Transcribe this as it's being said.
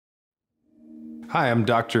Hi, I'm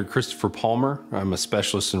Dr. Christopher Palmer. I'm a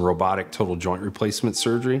specialist in robotic total joint replacement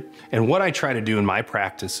surgery. And what I try to do in my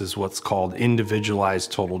practice is what's called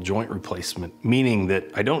individualized total joint replacement, meaning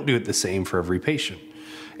that I don't do it the same for every patient.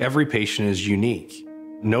 Every patient is unique.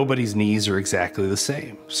 Nobody's knees are exactly the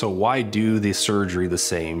same. So why do the surgery the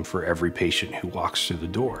same for every patient who walks through the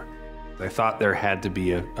door? I thought there had to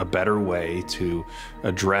be a better way to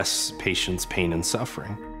address patients' pain and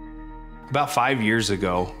suffering. About 5 years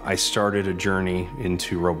ago, I started a journey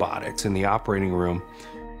into robotics. In the operating room,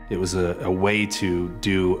 it was a way to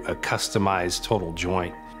do a customized total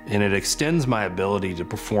joint, and it extends my ability to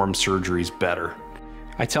perform surgeries better.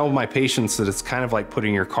 I tell my patients that it's kind of like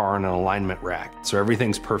putting your car on an alignment rack, so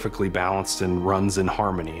everything's perfectly balanced and runs in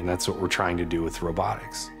harmony, and that's what we're trying to do with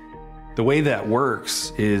robotics. The way that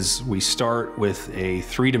works is we start with a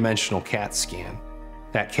three-dimensional CAT scan.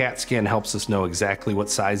 That CAT scan helps us know exactly what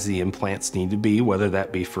size the implants need to be, whether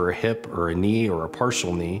that be for a hip or a knee or a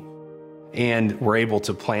partial knee. And we're able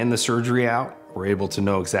to plan the surgery out. We're able to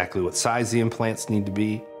know exactly what size the implants need to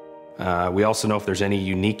be. We also know if there's any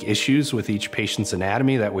unique issues with each patient's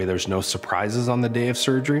anatomy. That way there's no surprises on the day of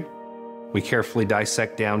surgery. We carefully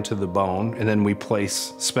dissect down to the bone, and then we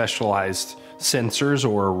place specialized sensors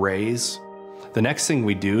or arrays. The next thing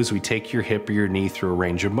we do is we take your hip or your knee through a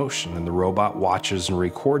range of motion, and the robot watches and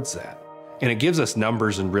records that. And it gives us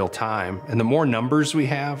numbers in real time, and the more numbers we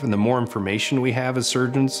have and the more information we have as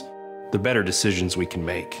surgeons, the better decisions we can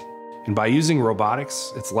make. And by using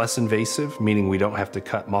robotics, it's less invasive, meaning we don't have to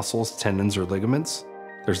cut muscles, tendons, or ligaments.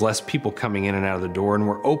 There's less people coming in and out of the door, and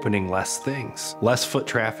we're opening less things. Less foot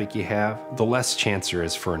traffic you have, the less chance there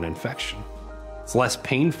is for an infection. It's less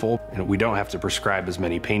painful, and we don't have to prescribe as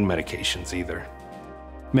many pain medications either.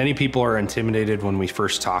 Many people are intimidated when we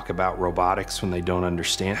first talk about robotics when they don't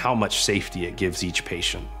understand how much safety it gives each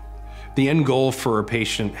patient. The end goal for a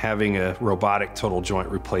patient having a robotic total joint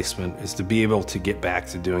replacement is to be able to get back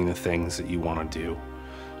to doing the things that you want to do.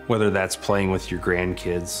 Whether that's playing with your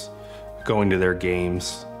grandkids, going to their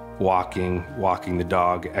games, walking the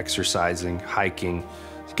dog, exercising, hiking,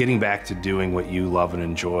 getting back to doing what you love and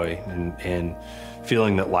enjoy, and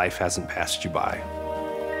feeling that life hasn't passed you by.